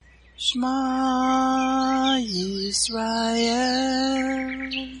Shema Yisrael,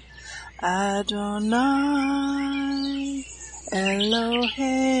 Adonai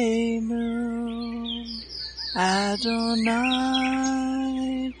Eloheinu, Adonai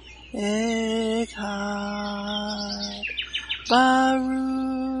Echad, Baruch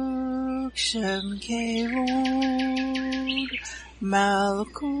Shem Kevod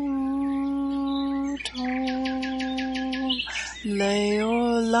Malkuto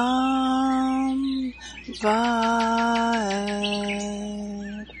Leolam Vaed.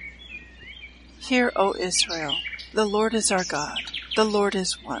 Hear, O Israel, the Lord is our God, the Lord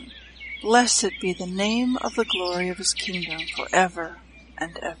is one. Blessed be the name of the glory of his kingdom forever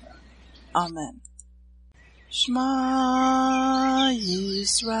and ever. Amen. Shema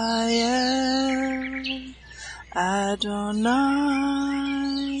Yisrael, Adonai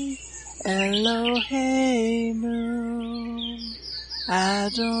Eloheinu,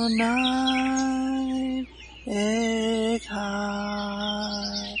 Adonai Echad,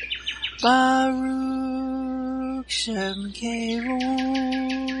 Baruch Shem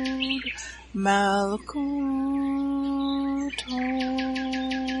Kevod Malkuto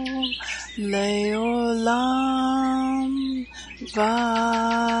Leolam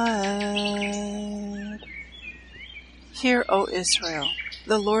Vaed. Hear, O Israel,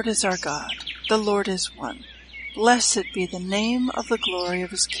 the Lord is our God, the Lord is one. Blessed be the name of the glory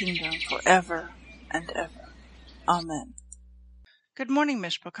of his kingdom forever and ever. Amen. Good morning,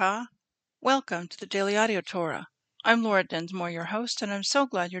 Mishpachah. Welcome to the Daily Audio Torah. I'm Laura Densmore, your host, and I'm so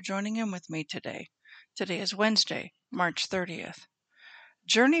glad you're joining in with me today. Today is Wednesday, March 30th.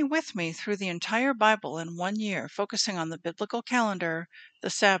 Journey with me through the entire Bible in 1 year, focusing on the biblical calendar, the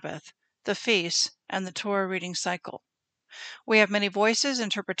Sabbath, the feasts, and the Torah reading cycle. We have many voices,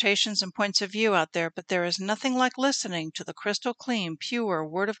 interpretations, and points of view out there, but there is nothing like listening to the crystal clean, pure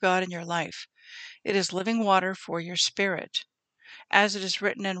Word of God in your life. It is living water for your spirit. As it is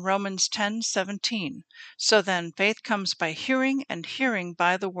written in Romans 10:17, so then faith comes by hearing, and hearing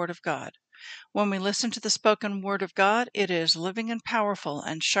by the Word of God. When we listen to the spoken Word of God, it is living and powerful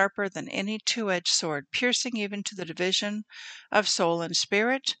and sharper than any two-edged sword, piercing even to the division of soul and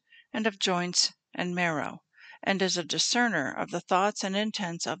spirit, and of joints and marrow, and is a discerner of the thoughts and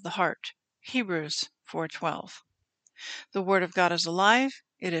intents of the heart. Hebrews 4:12. The Word of God is alive,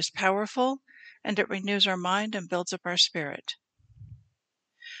 it is powerful, and it renews our mind and builds up our spirit.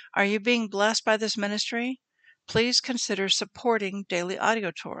 Are you being blessed by this ministry? Please consider supporting Daily Audio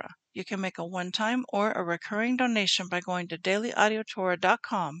Torah. You can make a one-time or a recurring donation by going to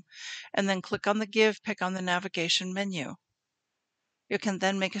dailyaudiotorah.com and then click on the Give pick on the navigation menu. You can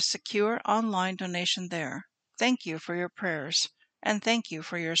then make a secure online donation there. Thank you for your prayers, and thank you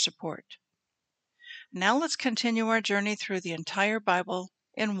for your support. Now let's continue our journey through the entire Bible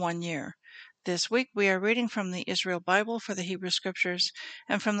in 1 year. This week we are reading from the Israel Bible for the Hebrew Scriptures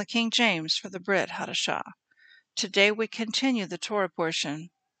and from the King James for the Brit Hadashah. Today we continue the Torah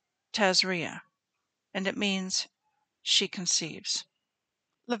portion, Tazria, and it means she conceives.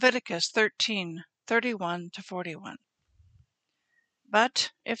 Leviticus 13:31-41.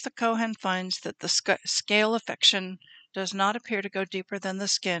 But if the Kohen finds that the scale affection does not appear to go deeper than the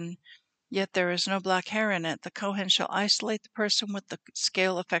skin, yet there is no black hair in it, the Kohen shall isolate the person with the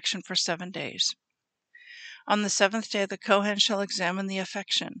scale affection for 7 days. On the 7th day the Kohen shall examine the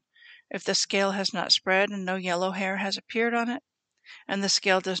affection. If the scale has not spread and no yellow hair has appeared on it, and the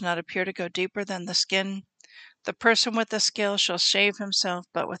scale does not appear to go deeper than the skin, the person with the scale shall shave himself,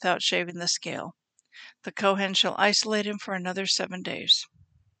 but without shaving the scale. The Kohen shall isolate him for another 7 days.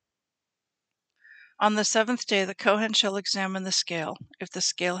 On the 7th day the Kohen shall examine the scale. If the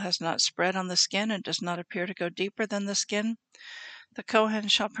scale has not spread on the skin and does not appear to go deeper than the skin, the Kohen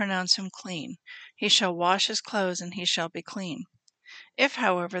shall pronounce him clean. He shall wash his clothes, and he shall be clean. If,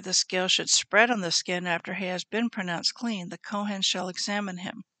 however, the scale should spread on the skin after he has been pronounced clean, the Kohen shall examine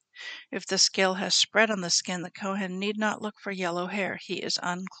him. If the scale has spread on the skin, the Kohen need not look for yellow hair. He is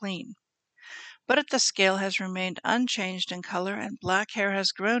unclean. But if the scale has remained unchanged in color and black hair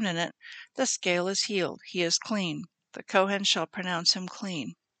has grown in it, the scale is healed. He is clean. The Kohen shall pronounce him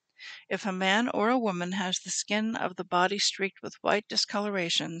clean. If a man or a woman has the skin of the body streaked with white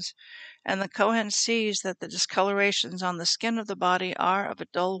discolorations, and the Kohen sees that the discolorations on the skin of the body are of a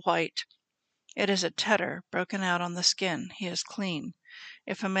dull white, it is a tetter broken out on the skin. He is clean.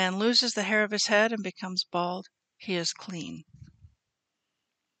 If a man loses the hair of his head and becomes bald, he is clean.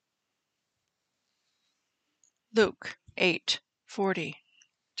 Luke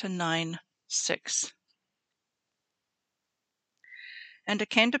 8:40-9:6. And it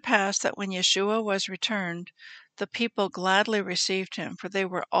came to pass that when Yeshua was returned, The people gladly received him, for they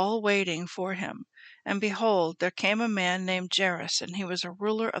were all waiting for him. And behold, there came a man named Jairus, and he was a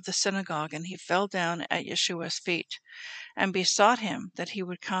ruler of the synagogue, and he fell down at Yeshua's feet, and besought him that he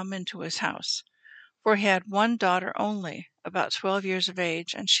would come into his house. For he had one daughter only, about 12 years of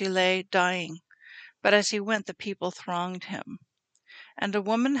age, and she lay dying. But as he went, the people thronged him. And a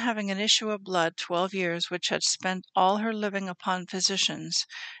woman having an issue of blood 12 years, which had spent all her living upon physicians,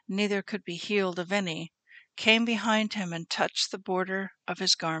 neither could be healed of any, came behind him and touched the border of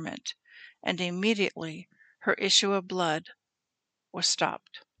his garment, and immediately her issue of blood was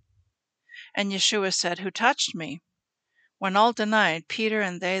stopped. And Yeshua said, Who touched me? When all denied, Peter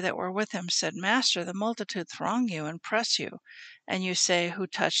and they that were with him said, Master, the multitude throng you and press you, and you say, Who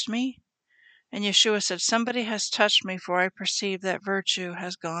touched me? And Yeshua said, Somebody has touched me, for I perceive that virtue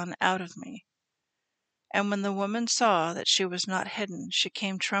has gone out of me. And when the woman saw that she was not hidden, she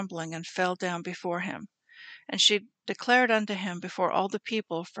came trembling and fell down before him. And she declared unto him before all the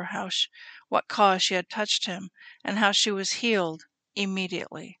people for what cause she had touched him, and how she was healed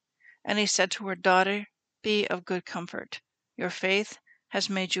immediately. And he said to her, Daughter, be of good comfort. Your faith has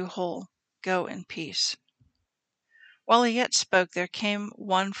made you whole. Go in peace. While he yet spoke, there came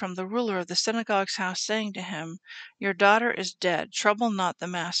one from the ruler of the synagogue's house, saying to him, Your daughter is dead. Trouble not the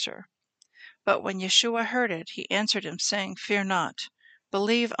master. But when Yeshua heard it, he answered him, saying, Fear not.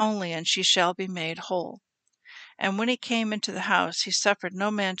 Believe only, and she shall be made whole. And when he came into the house, he suffered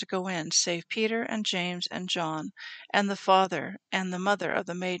no man to go in, save Peter and James and John, and the father and the mother of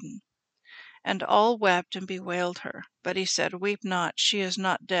the maiden. And all wept and bewailed her. But he said, Weep not, she is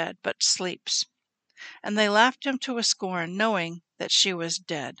not dead, but sleeps. And they laughed him to scorn, knowing that she was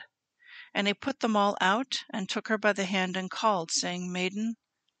dead. And he put them all out, and took her by the hand, and called, saying, Maiden,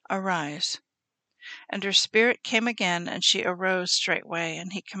 arise. And her spirit came again, and she arose straightway,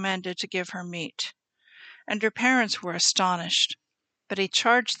 and he commanded to give her meat. And her parents were astonished, but he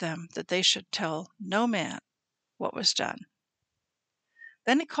charged them that they should tell no man what was done.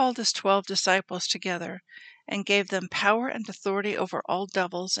 Then he called his 12 disciples together, and gave them power and authority over all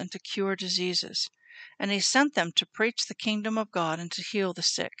devils, and to cure diseases. And he sent them to preach the kingdom of God, and to heal the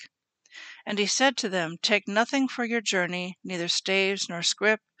sick. And he said to them, Take nothing for your journey, neither staves, nor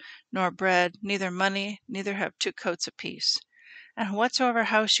scrip, nor bread, neither money, neither have 2 coats apiece. And whatsoever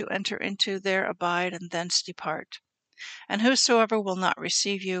house you enter into, there abide, and thence depart. And whosoever will not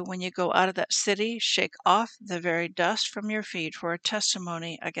receive you when you go out of that city, shake off the very dust from your feet for a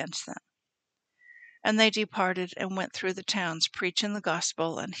testimony against them. And they departed and went through the towns, preaching the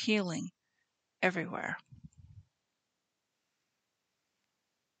gospel and healing everywhere.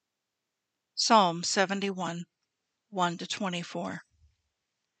 Psalm 71, 1-24.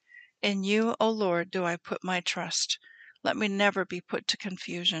 In you, O Lord, do I put my trust. Let me never be put to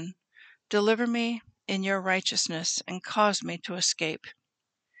confusion. Deliver me in your righteousness, and cause me to escape.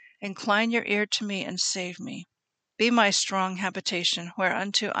 Incline your ear to me and save me. Be my strong habitation,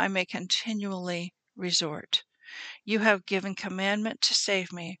 whereunto I may continually resort. You have given commandment to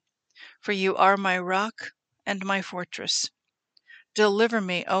save me, for you are my rock and my fortress. Deliver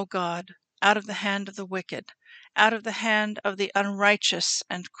me, O God, out of the hand of the wicked, out of the hand of the unrighteous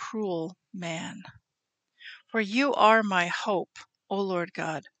and cruel man. For you are my hope, O Lord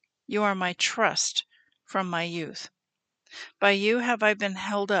God. You are my trust from my youth. By you have I been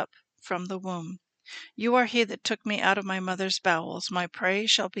held up from the womb. You are he that took me out of my mother's bowels. My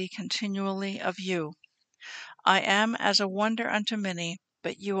praise shall be continually of you. I am as a wonder unto many,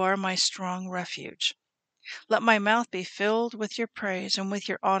 but you are my strong refuge. Let my mouth be filled with your praise and with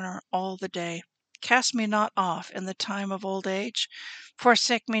your honor all the day. Cast me not off in the time of old age.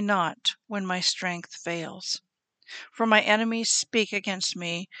 Forsake me not when my strength fails. For my enemies speak against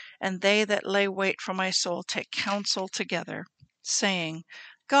me, and they that lay wait for my soul take counsel together, saying,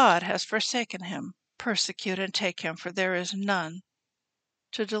 God has forsaken him. Persecute and take him, for there is none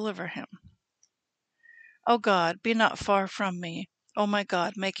to deliver him. O God, be not far from me. O my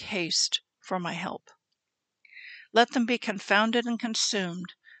God, make haste for my help. Let them be confounded and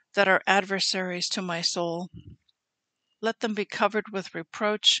consumed that are adversaries to my soul. Let them be covered with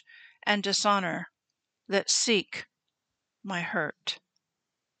reproach and dishonor that seek my hurt.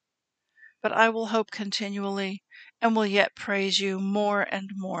 But I will hope continually, and will yet praise you more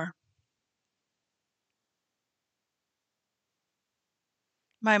and more.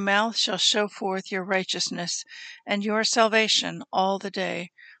 My mouth shall show forth your righteousness and your salvation all the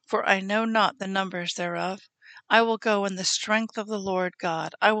day, for I know not the numbers thereof. I will go in the strength of the Lord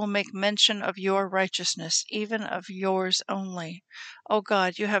God. I will make mention of your righteousness, even of yours only. O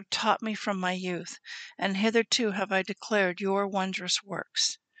God, you have taught me from my youth, and hitherto have I declared your wondrous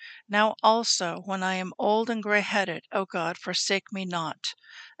works. Now also, when I am old and gray-headed, O God, forsake me not,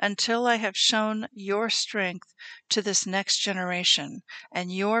 until I have shown your strength to this next generation,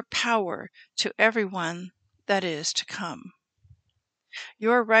 and your power to every one that is to come.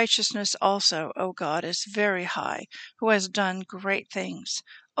 Your righteousness also, O God, is very high, who has done great things.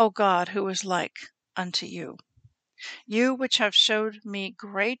 O God, who is like unto you? You which have showed me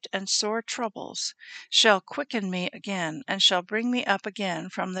great and sore troubles shall quicken me again, and shall bring me up again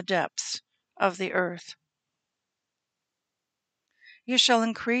from the depths of the earth. You shall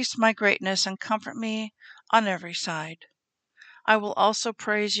increase my greatness and comfort me on every side. I will also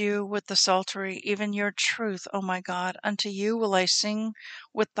praise you with the psaltery, even your truth, O my God. Unto you will I sing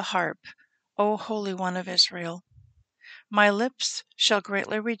with the harp, O Holy One of Israel. My lips shall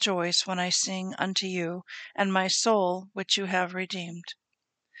greatly rejoice when I sing unto you, and my soul which you have redeemed.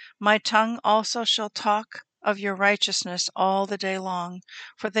 My tongue also shall talk of your righteousness all the day long,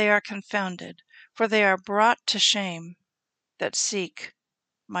 for they are confounded, for they are brought to shame that seek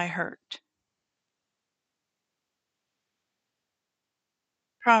my hurt.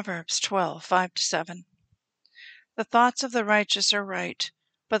 Proverbs 12:5-7. The thoughts of the righteous are right,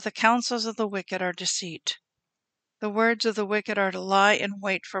 but the counsels of the wicked are deceit. The words of the wicked are to lie in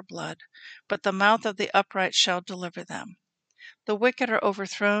wait for blood, but the mouth of the upright shall deliver them. The wicked are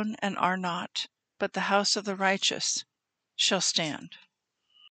overthrown and are not, but the house of the righteous shall stand.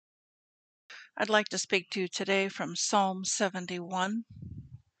 I'd like to speak to you today from Psalm 71.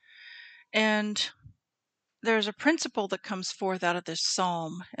 And there's a principle that comes forth out of this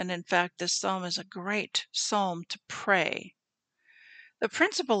psalm. And in fact, this psalm is a great psalm to pray. The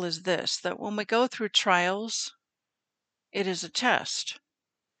principle is this, that when we go through trials, it is a test.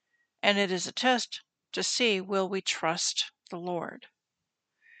 And it is a test to see, will we trust the Lord?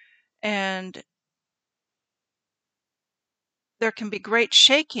 And there can be great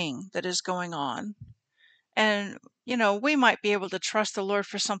shaking that is going on. And, we might be able to trust the Lord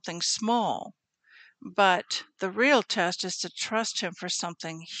for something small, but the real test is to trust Him for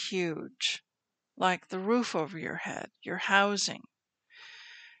something huge, like the roof over your head, your housing.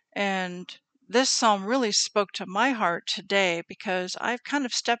 And this psalm really spoke to my heart today because I've kind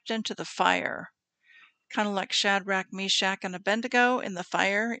of stepped into the fire, kind of like Shadrach, Meshach, and Abednego in the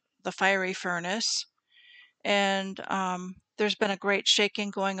fiery furnace. And there's been a great shaking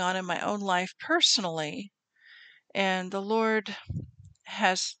going on in my own life personally. And the Lord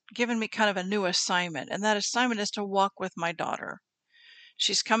has given me kind of a new assignment, and that assignment is to walk with my daughter.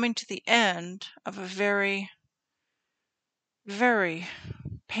 She's coming to the end of a very, very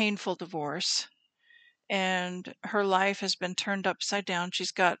painful divorce, and her life has been turned upside down.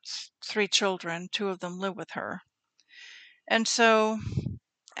 She's got 3 children, 2 of them live with her. And so,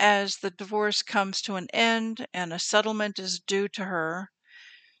 as the divorce comes to an end and a settlement is due to her,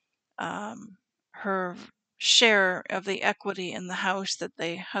 her share of the equity in the house that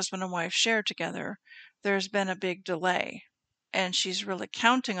the husband and wife share together, there's been a big delay. And she's really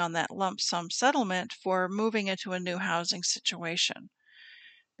counting on that lump sum settlement for moving into a new housing situation,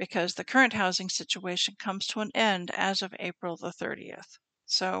 because the current housing situation comes to an end as of April the 30th.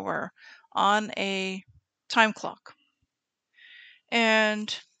 So we're on a time clock.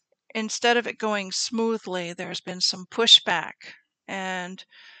 And instead of it going smoothly, there's been some pushback and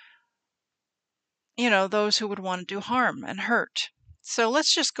those who would want to do harm and hurt. So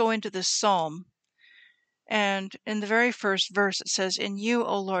let's just go into this psalm. And in the very first verse, it says, "In you,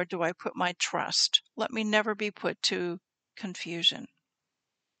 O Lord, do I put my trust. Let me never be put to confusion."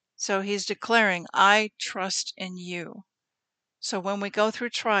 So he's declaring, I trust in you. So when we go through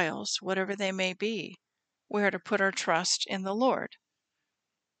trials, whatever they may be, we are to put our trust in the Lord.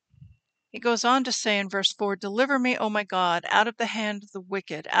 He goes on to say in verse 4, "Deliver me, O my God, out of the hand of the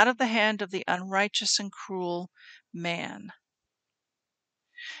wicked, out of the hand of the unrighteous and cruel man."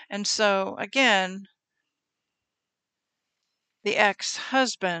 And so, again, the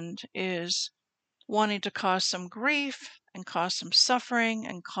ex-husband is wanting to cause some grief and cause some suffering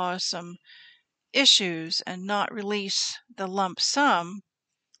and cause some issues and not release the lump sum,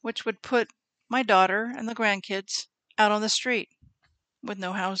 which would put my daughter and the grandkids out on the street with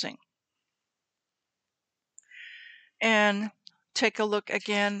no housing. And take a look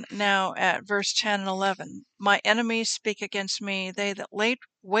again now at verse 10 and 11. "My enemies speak against me. They that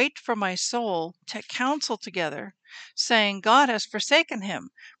wait for my soul take counsel together, saying, God has forsaken him.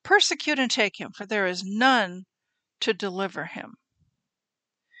 Persecute and take him, for there is none to deliver him."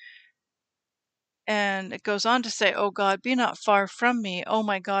 And it goes on to say, "O God, be not far from me. O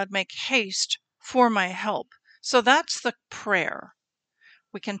my God, make haste for my help." So that's the prayer.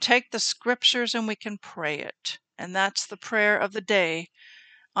 We can take the scriptures and we can pray it. And that's the prayer of the day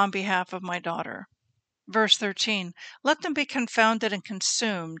on behalf of my daughter. Verse 13, let them be confounded and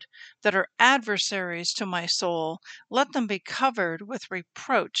consumed that are adversaries to my soul. Let them be covered with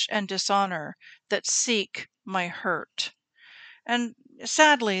reproach and dishonor that seek my hurt. And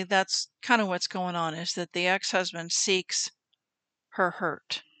sadly, that's kind of what's going on, is that the ex-husband seeks her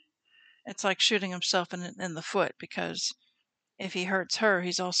hurt. It's like shooting himself in the foot, because if he hurts her,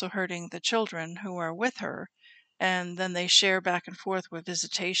 he's also hurting the children who are with her, and then they share back and forth with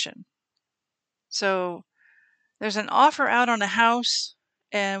visitation. So there's an offer out on a house,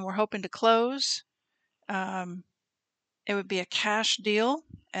 and we're hoping to close. It would be a cash deal,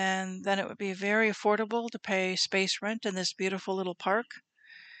 and then it would be very affordable to pay space rent in this beautiful little park.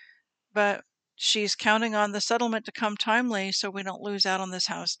 But she's counting on the settlement to come timely so we don't lose out on this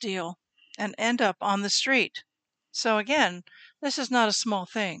house deal and end up on the street. So again, this is not a small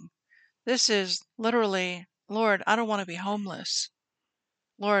thing. This is literally, Lord, I don't want to be homeless.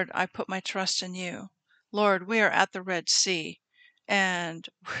 Lord, I put my trust in you. Lord, we are at the Red Sea, and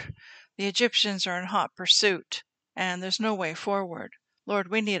the Egyptians are in hot pursuit, and there's no way forward. Lord,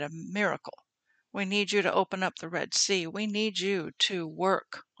 we need a miracle. We need you to open up the Red Sea. We need you to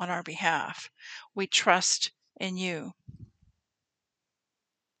work on our behalf. We trust in you.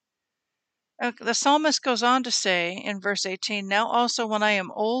 The psalmist goes on to say in verse 18, now also when I am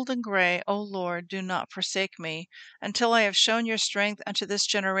old and gray, O Lord, do not forsake me, until I have shown your strength unto this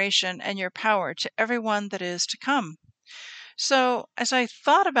generation and your power to everyone that is to come. So as I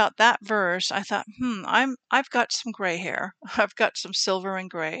thought about that verse, I thought, I've got some gray hair. I've got some silver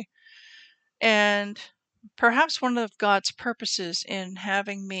and gray. And perhaps one of God's purposes in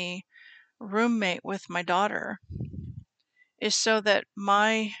having me roommate with my daughter is so that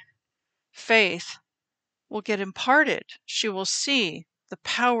my faith will get imparted. She will see the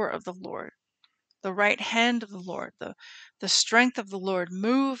power of the Lord, the right hand of the Lord, the strength of the Lord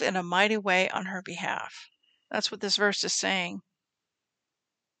move in a mighty way on her behalf. That's what this verse is saying.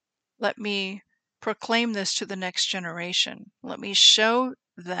 Let me proclaim this to the next generation. Let me show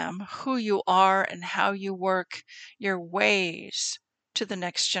them who you are and how you work your ways to the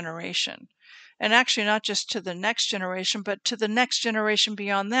next generation. And actually not just to the next generation, but to the next generation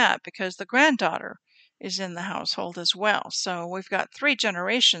beyond that, because the granddaughter is in the household as well. So we've got 3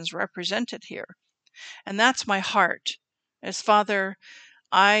 generations represented here. And that's my heart. As Father,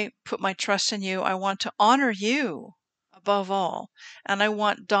 I put my trust in you. I want to honor you above all. And I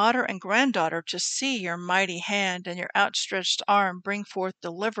want daughter and granddaughter to see your mighty hand and your outstretched arm bring forth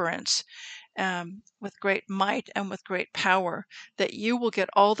deliverance with great might and with great power, that you will get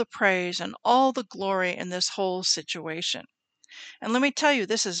all the praise and all the glory in this whole situation. And let me tell you,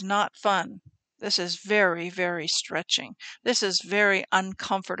 this is not fun. This is very, very stretching. This is very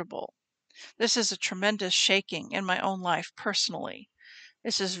uncomfortable. This is a tremendous shaking in my own life personally.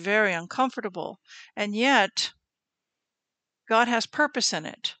 This is very uncomfortable, and yet God has purpose in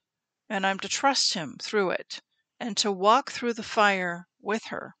it, and I'm to trust Him through it, and to walk through the fire with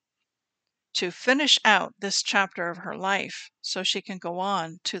her, to finish out this chapter of her life so she can go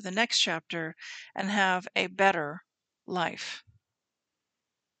on to the next chapter and have a better life.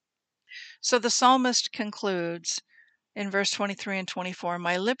 So the psalmist concludes in verse 23 and 24,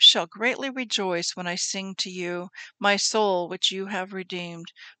 my lips shall greatly rejoice when I sing to you, my soul which you have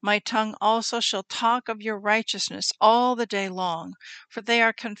redeemed. My tongue also shall talk of your righteousness all the day long, for they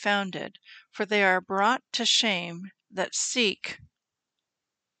are confounded, for they are brought to shame that seek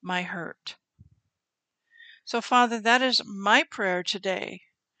my hurt. So, Father, that is my prayer today,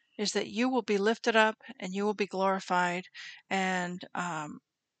 is that you will be lifted up and you will be glorified, and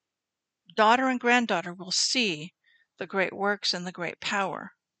daughter and granddaughter will see the great works and the great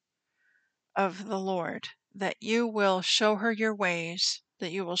power of the Lord, that you will show her your ways,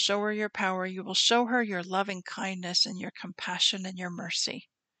 that you will show her your power, you will show her your loving kindness and your compassion and your mercy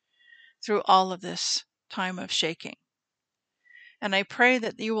through all of this time of shaking. And I pray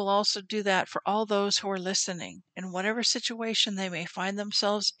that you will also do that for all those who are listening, in whatever situation they may find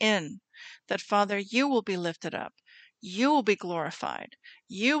themselves in, that, Father, you will be lifted up. You will be glorified.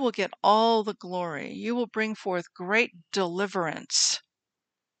 You will get all the glory. You will bring forth great deliverance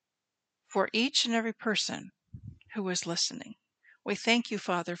for each and every person who is listening. We thank you,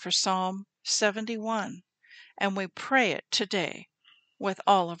 Father, for Psalm 71, and we pray it today with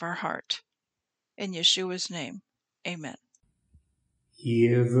all of our heart. In Yeshua's name, amen.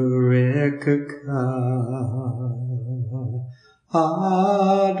 Yevrekka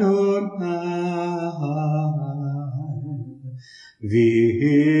Adonai Vish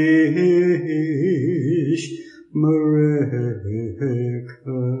Mereka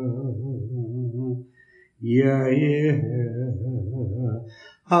Yair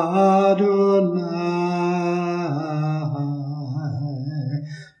Adonai,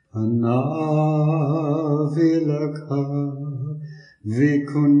 panav elecha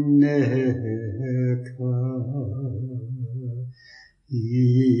v'kuneka.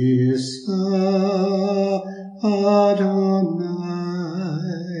 Yisa Adonai,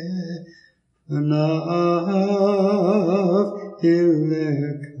 panav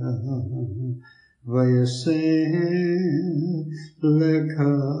elecha v'yaseh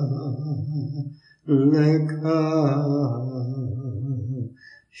lecha lecha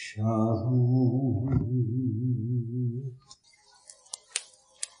shalom.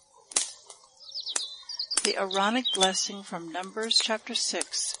 The Aaronic blessing from Numbers chapter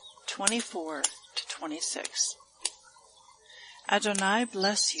 6, 24 to 26. Adonai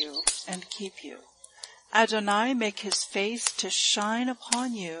bless you and keep you. Adonai make his face to shine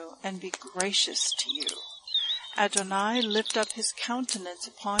upon you and be gracious to you. Adonai lift up his countenance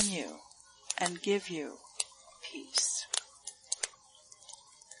upon you and give you peace.